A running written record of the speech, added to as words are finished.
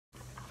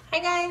Hi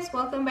guys,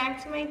 welcome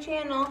back to my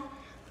channel.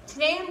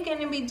 Today I'm going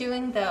to be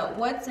doing the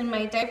what's in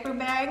my diaper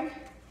bag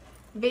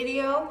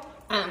video.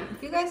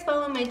 If you guys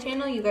follow my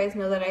channel, you guys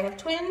know that I have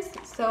twins,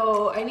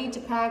 so I need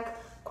to pack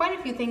quite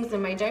a few things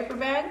in my diaper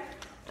bag.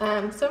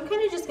 So I'm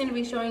kind of just going to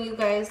be showing you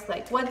guys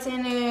like what's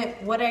in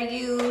it, what I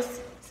use,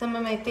 some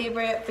of my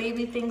favorite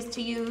baby things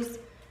to use,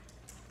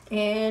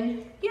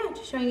 and yeah,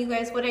 just showing you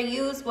guys what I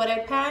use, what I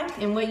pack,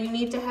 and what you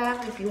need to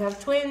have if you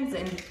have twins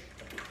and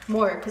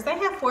more, because I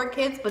have 4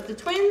 kids, but the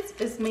twins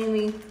is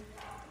mainly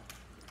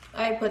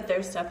I put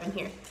their stuff in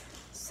here.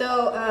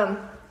 So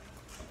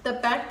the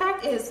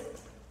backpack is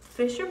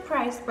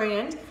Fisher-Price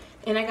brand,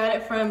 and I got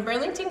it from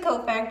Burlington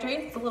Coat Factory.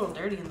 It's a little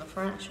dirty in the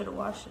front. I should have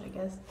washed it, I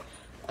guess.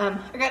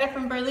 I got it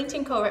from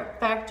Burlington Coat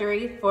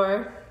Factory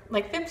for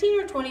like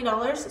 $15 or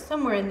 $20,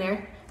 somewhere in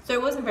there. So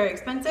it wasn't very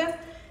expensive.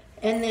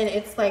 And then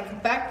it's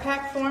like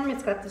backpack form.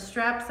 It's got the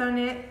straps on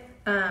it.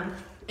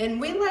 And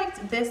we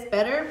liked this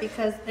better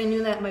because I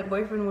knew that my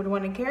boyfriend would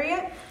want to carry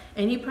it,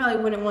 and he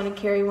probably wouldn't want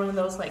to carry one of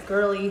those like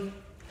girly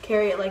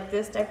carry it like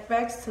this diaper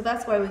bags. So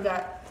that's why we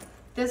got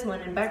this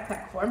one in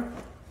backpack form.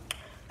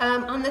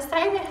 On the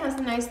side it has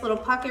a nice little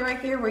pocket right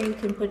here where you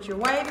can put your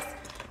wipes.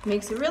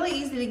 Makes it really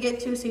easy to get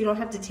to, so you don't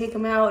have to take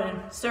them out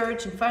and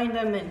search and find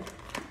them. And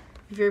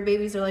if your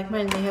babies are like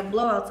mine, they have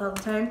blowouts all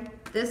the time,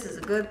 this is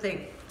a good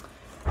thing.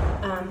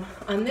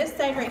 On this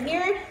side right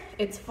here,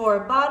 it's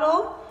for a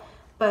bottle.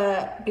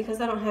 But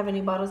because I don't have any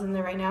bottles in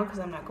there right now because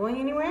I'm not going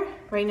anywhere,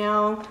 right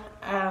now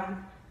I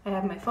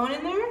have my phone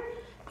in there.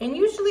 And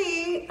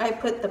usually I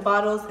put the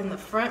bottles in the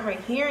front right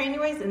here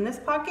anyways, in this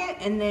pocket,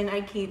 and then I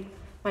keep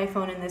my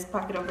phone in this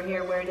pocket over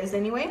here where it is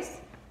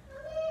anyways.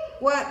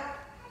 What?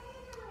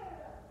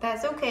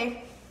 That's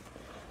okay.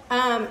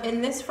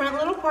 In this front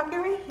little pocket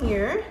right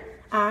here,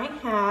 I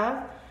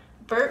have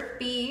Burt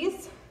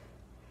Bees.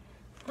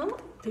 Oh,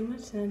 too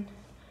much then.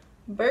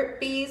 Burt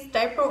Bees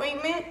diaper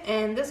ointment,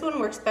 and this one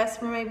works best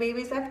for my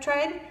babies. I've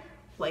tried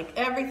like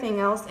everything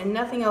else and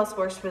nothing else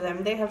works for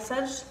them. They have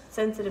such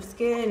sensitive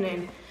skin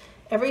and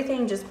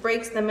everything just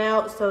breaks them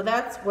out, so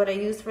that's what I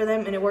use for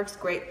them and it works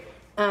great.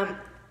 An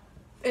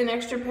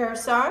extra pair of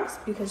socks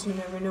because you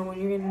never know when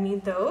you're gonna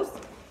need those.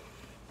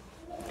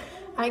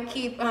 I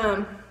keep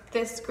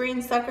this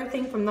green sucker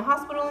thing from the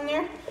hospital in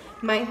there.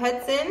 My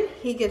Hudson,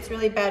 he gets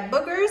really bad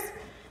boogers,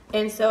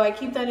 and so I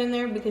keep that in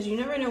there because you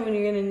never know when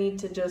you're gonna need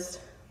to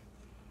just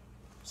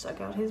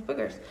suck out his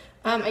boogers.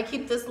 I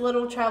keep this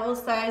little travel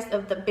size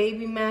of the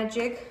Baby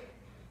Magic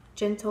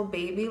Gentle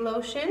Baby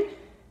Lotion.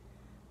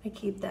 I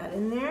keep that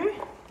in there.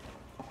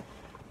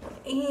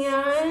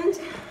 And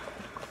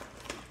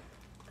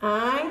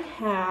I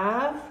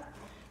have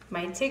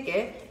my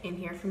ticket in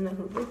here from the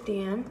Hoover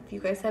Dam. If you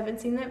guys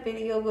haven't seen that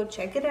video, go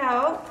check it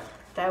out.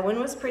 That one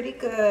was pretty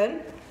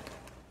good.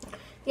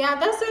 Yeah,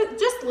 that's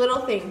just little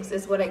things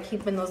is what I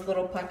keep in those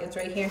little pockets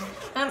right here.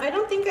 I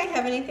don't think I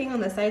have anything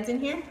on the sides in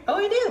here. Oh,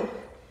 I do.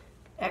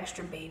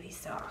 Extra baby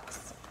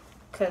socks,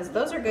 because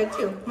those are good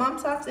too. Mom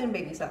socks and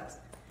baby socks.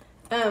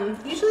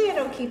 Usually I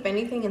don't keep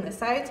anything in the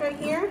sides right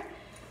here.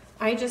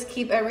 I just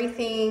keep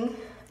everything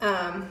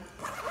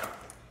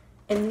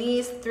in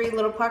these 3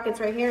 little pockets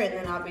right here, and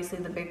then obviously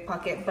the big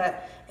pocket.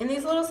 But in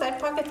these little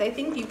side pockets, I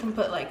think you can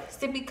put like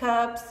sippy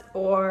cups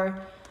or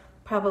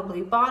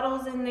probably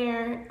bottles in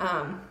there.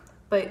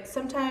 But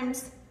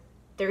sometimes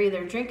they're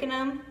either drinking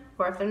them,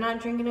 or if they're not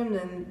drinking them,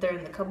 then they're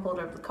in the cup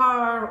holder of the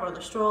car or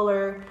the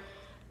stroller.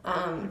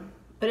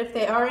 But if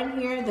they are in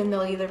here, then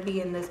they'll either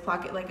be in this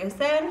pocket like I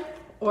said,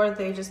 or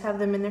they just have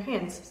them in their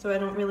hands. So I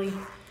don't really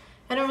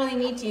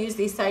need to use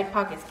these side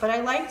pockets. But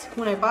I liked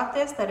when I bought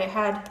this that it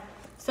had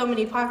so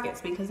many pockets,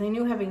 because I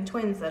knew having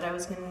twins that I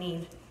was going to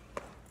need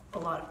a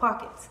lot of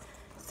pockets.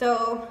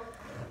 So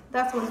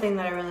that's one thing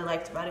that I really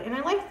liked about it. And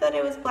I liked that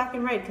it was black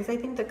and red because I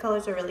think the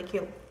colors are really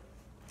cute.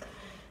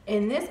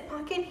 In this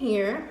pocket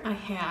here, I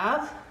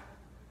have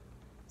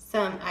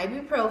some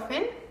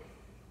ibuprofen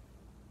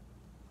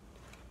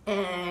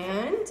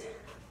and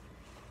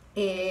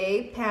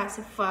a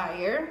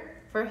pacifier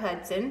for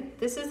Hudson.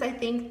 This is, I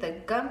think, the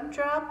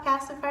gumdrop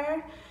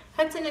pacifier.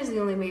 Hudson is the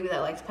only baby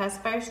that likes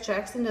pacifiers.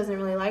 Jackson doesn't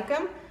really like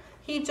them.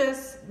 He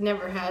just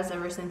never has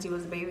ever since he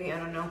was a baby. I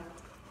don't know,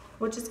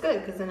 which is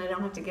good because then I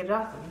don't have to get it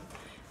off him.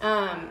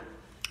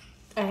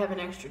 I have an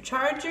extra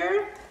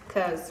charger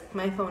because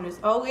my phone is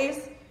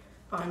always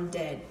on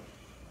dead,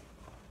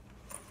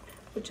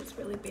 which is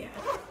really bad.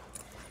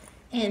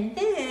 And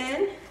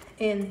then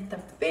in the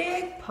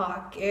big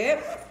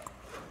pocket,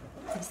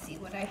 let's see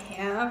what I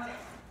have.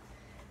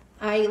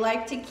 I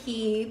like to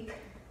keep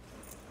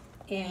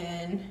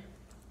an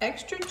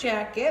extra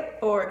jacket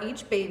for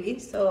each baby.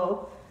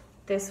 So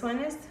this one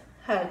is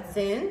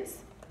Hudson's.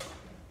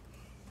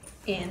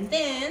 And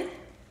then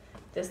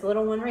this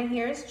little one right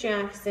here is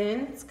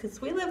Jackson's,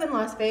 because we live in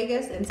Las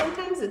Vegas and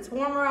sometimes it's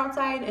warmer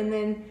outside, and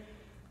then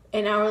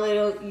an hour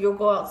later you'll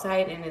go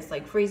outside and it's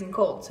like freezing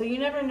cold. So you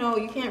never know,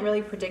 you can't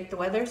really predict the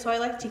weather. So I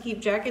like to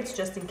keep jackets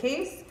just in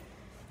case.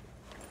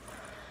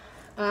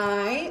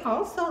 I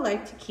also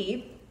like to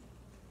keep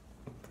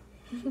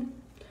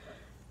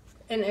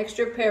an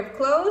extra pair of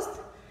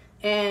clothes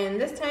And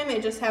this time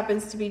it just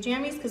happens to be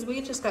jammies because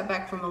we just got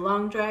back from a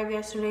long drive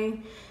yesterday.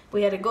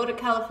 We had to go to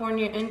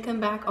California and come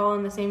back all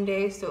in the same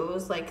day, so it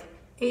was like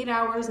 8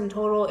 hours in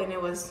total, and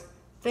it was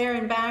there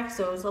and back,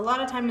 so it was a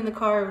lot of time in the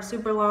car. It was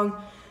super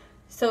long.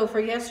 So for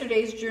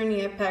yesterday's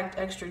journey, I packed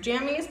extra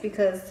jammies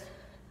because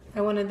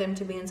I wanted them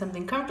to be in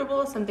something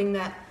comfortable, something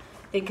that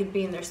they could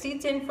be in their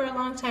seats in for a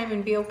long time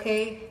and be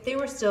okay. They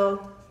were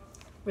still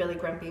really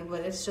grumpy,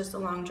 but it's just a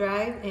long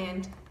drive.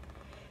 And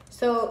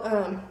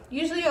so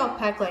usually I'll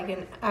pack like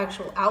an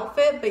actual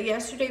outfit, but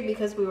yesterday,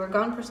 because we were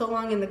gone for so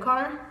long in the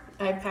car,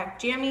 I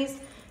packed jammies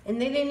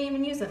and they didn't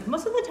even use them.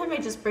 Most of the time I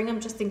just bring them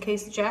just in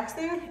case.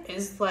 Jackson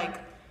is like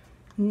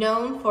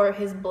known for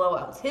his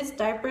blowouts. His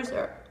diapers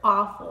are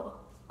awful,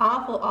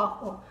 awful,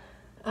 awful.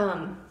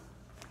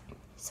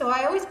 So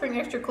I always bring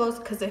extra clothes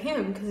because of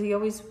him, because he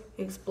always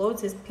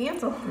explodes his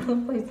pants all over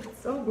the place.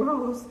 It's so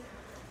gross.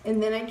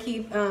 And then I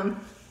keep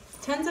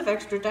tons of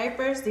extra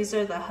diapers. These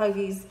are the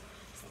Huggies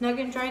Snug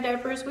and Dry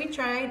diapers. We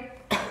tried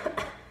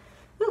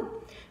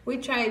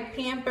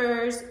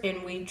Pampers,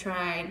 and we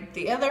tried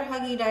the other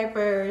Huggy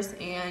diapers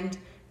and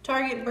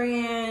Target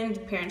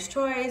brand, Parents'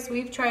 Choice.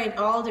 We've tried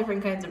all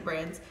different kinds of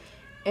brands,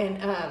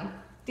 and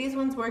these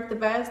ones work the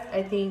best.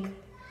 I think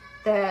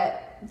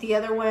that the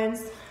other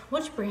ones,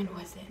 which brand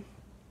was it?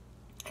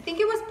 I think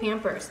it was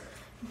Pampers,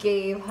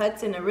 gave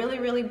Hudson a really,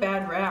 really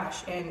bad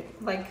rash and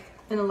like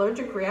an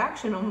allergic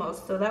reaction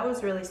almost, so that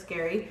was really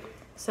scary.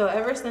 So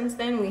ever since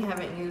then, we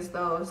haven't used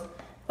those.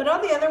 But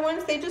all the other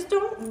ones, they just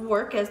don't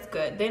work as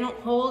good. They don't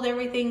hold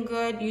everything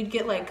good. You'd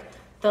get like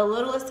the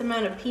littlest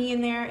amount of pee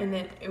in there, and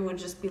then it would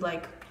just be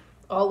like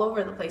all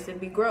over the place. It'd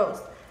be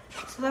gross.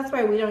 So that's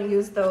why we don't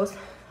use those.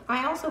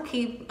 I also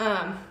keep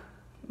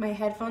my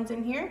headphones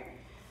in here,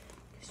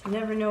 because you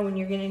never know when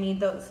you're gonna need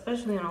those,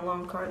 especially on a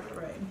long car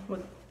ride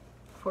with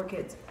 4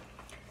 kids.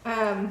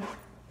 I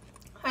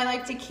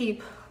like to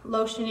keep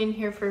lotion in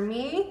here for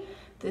me.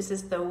 This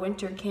is the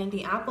Winter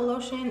Candy Apple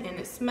Lotion, and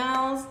it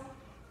smells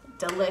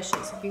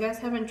delicious. If you guys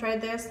haven't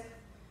tried this,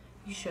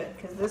 you should,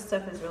 because this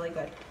stuff is really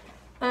good.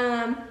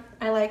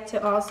 I like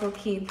to also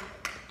keep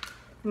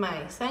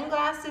my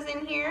sunglasses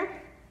in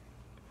here.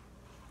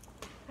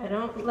 I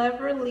don't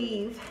ever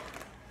leave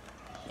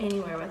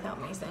anywhere without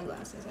my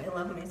sunglasses. I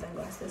love my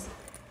sunglasses.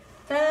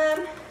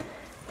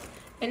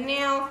 And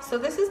now, so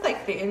this is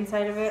like the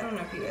inside of it. I don't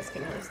know if you guys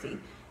can really see.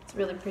 It's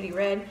really pretty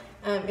red.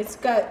 It's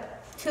got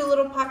 2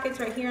 little pockets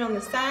right here on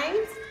the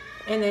sides,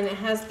 and then it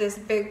has this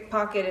big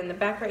pocket in the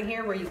back right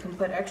here where you can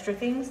put extra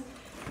things.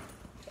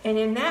 And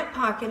in that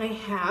pocket I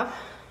have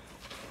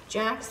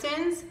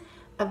Jackson's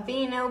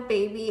Aveeno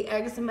Baby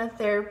Eczema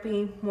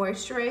Therapy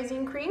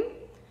Moisturizing Cream,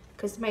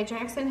 because my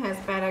Jackson has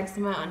bad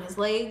eczema on his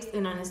legs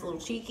and on his little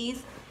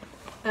cheekies.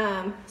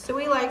 So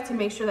we like to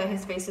make sure that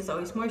his face is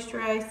always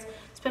moisturized,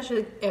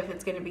 especially if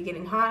it's going to be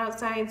getting hot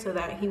outside, so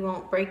that he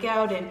won't break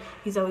out and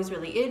he's always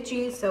really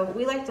itchy. So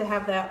we like to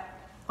have that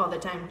all the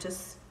time,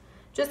 just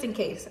in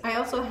case. I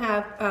also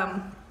have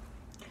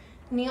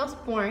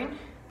Neosporin,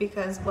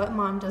 because what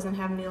mom doesn't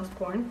have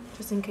Neosporin,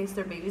 just in case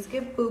their babies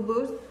get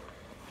boo-boos.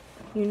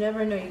 You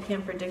never know, you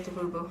can't predict a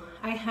boo-boo.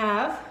 I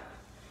have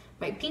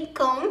my pink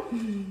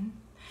comb,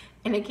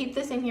 and I keep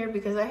this in here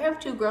because I have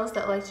 2 girls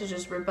that like to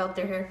just rip out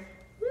their hair.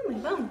 Ooh, my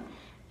bone.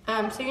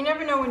 So you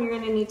never know when you're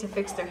gonna need to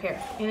fix their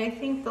hair. And I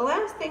think the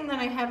last thing that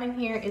I have in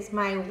here is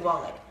my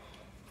wallet.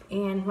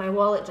 And my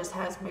wallet just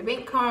has my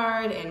bank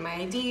card and my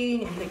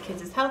ID and the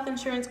kids' health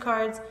insurance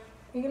cards.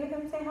 Are you gonna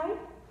come say hi?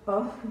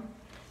 Oh,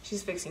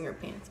 she's fixing her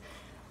pants.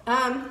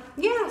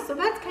 Yeah, so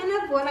that's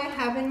kind of what I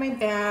have in my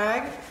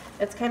bag.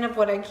 That's kind of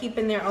what I keep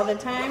in there all the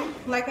time.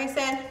 Like I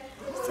said,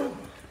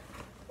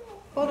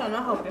 hold on,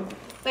 I'll help you.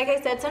 Like I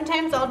said,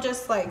 sometimes I'll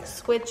just like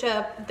switch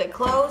up the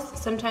clothes.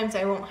 Sometimes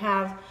I won't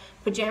have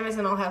pajamas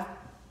and I'll have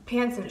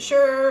pants and a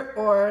shirt,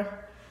 or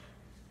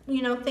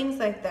you know, things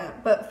like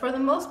that. But for the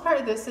most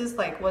part, this is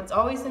like what's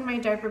always in my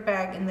diaper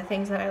bag and the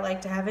things that I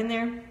like to have in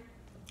there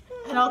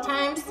at all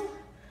times,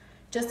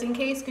 just in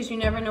case, because you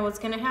never know what's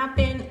gonna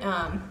happen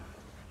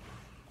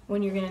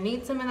when you're gonna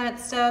need some of that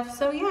stuff.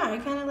 So yeah, I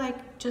kind of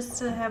like just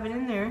to have it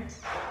in there,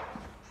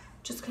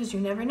 just because you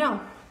never know.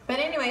 But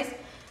anyways,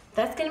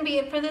 that's gonna be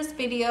it for this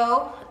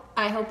video.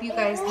 I hope you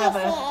guys have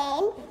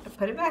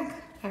put it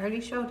back. I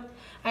already showed.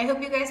 I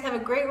hope you guys have a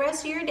great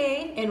rest of your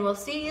day, and we'll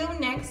see you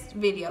next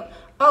video.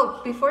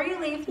 Oh, before you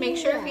leave, make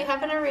sure if you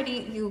haven't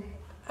already, you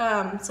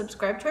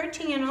subscribe to our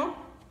channel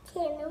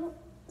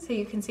so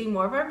you can see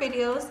more of our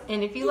videos.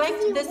 And if you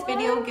liked this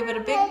video, give it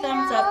a big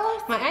thumbs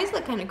up. My eyes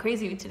look kind of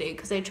crazy today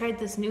because I tried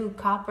this new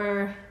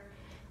copper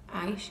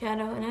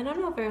eyeshadow, and I don't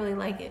know if I really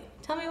like it.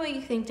 Tell me what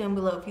you think down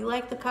below. If you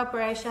like the copper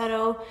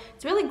eyeshadow,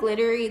 it's really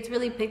glittery, it's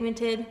really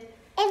pigmented.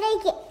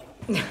 I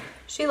like it.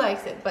 She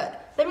likes it,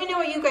 but let me know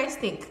what you guys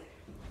think.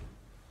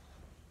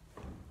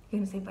 You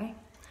gonna say bye?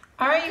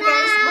 All right, you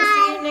guys, we'll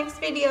see you next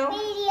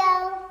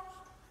video.